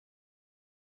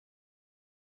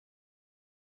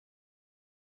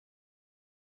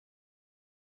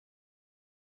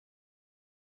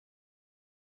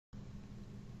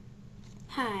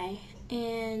Hi,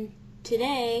 and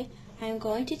today I'm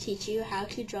going to teach you how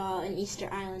to draw an Easter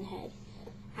Island head.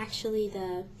 Actually,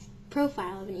 the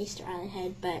profile of an Easter Island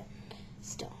head, but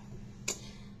still.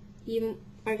 You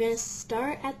are going to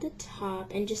start at the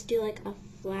top and just do like a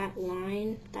flat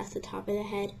line. That's the top of the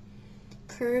head.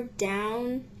 Curve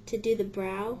down to do the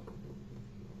brow.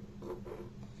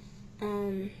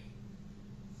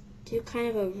 Do kind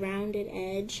of a rounded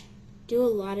edge. Do a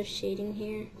lot of shading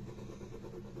here.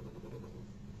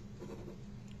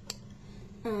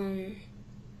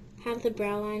 Have the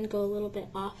brow line go a little bit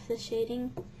off the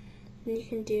shading, and you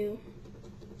can do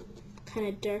kind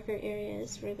of darker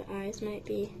areas where the eyes might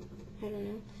be. I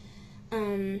don't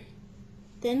know.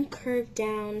 Then curve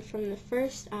down from the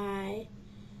first eye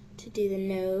to do the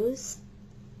nose.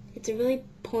 It's a really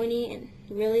pointy and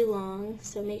really long,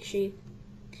 so make sure you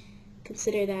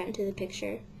consider that into the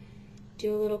picture.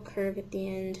 Do a little curve at the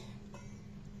end.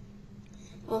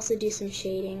 Also do some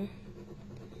shading.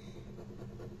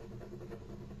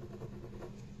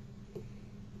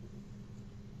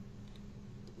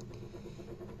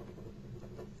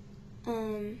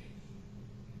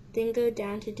 Then go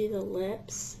down to do the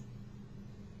lips.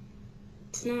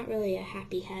 It's not really a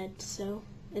happy head, so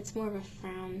it's more of a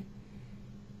frown.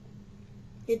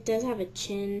 It does have a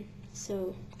chin,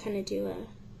 so kind of do a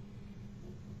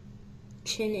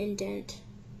chin indent.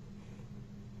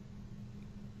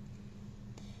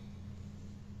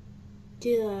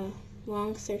 Do the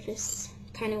long surface,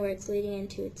 kind of where it's leading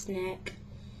into its neck.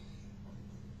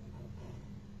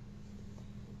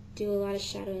 Do a lot of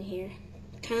shadowing here.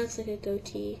 Kind of looks like a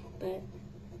goatee, but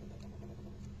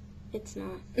it's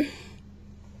not.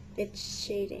 It's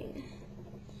shading.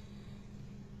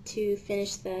 To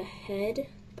finish the head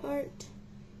part,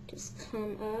 just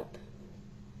come up,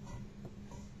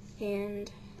 and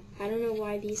I don't know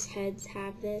why these heads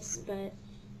have this, but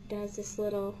it has this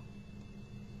little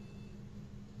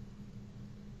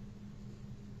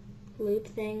loop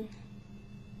thing.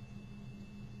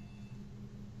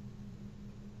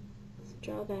 Let's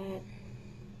draw that.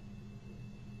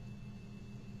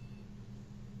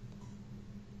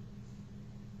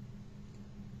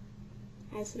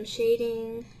 Add some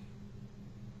shading.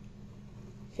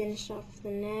 Finish off the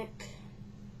neck.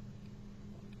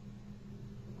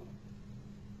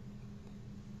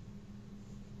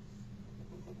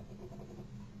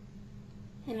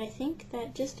 And I think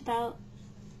that just about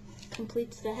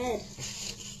completes the head.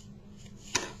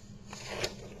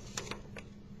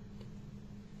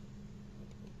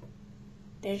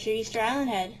 There's your Easter Island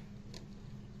head.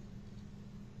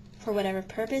 For whatever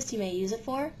purpose you may use it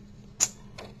for,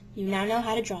 you now know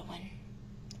how to draw one.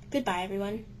 Goodbye,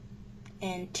 everyone,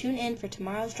 and tune in for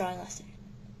tomorrow's drawing lesson.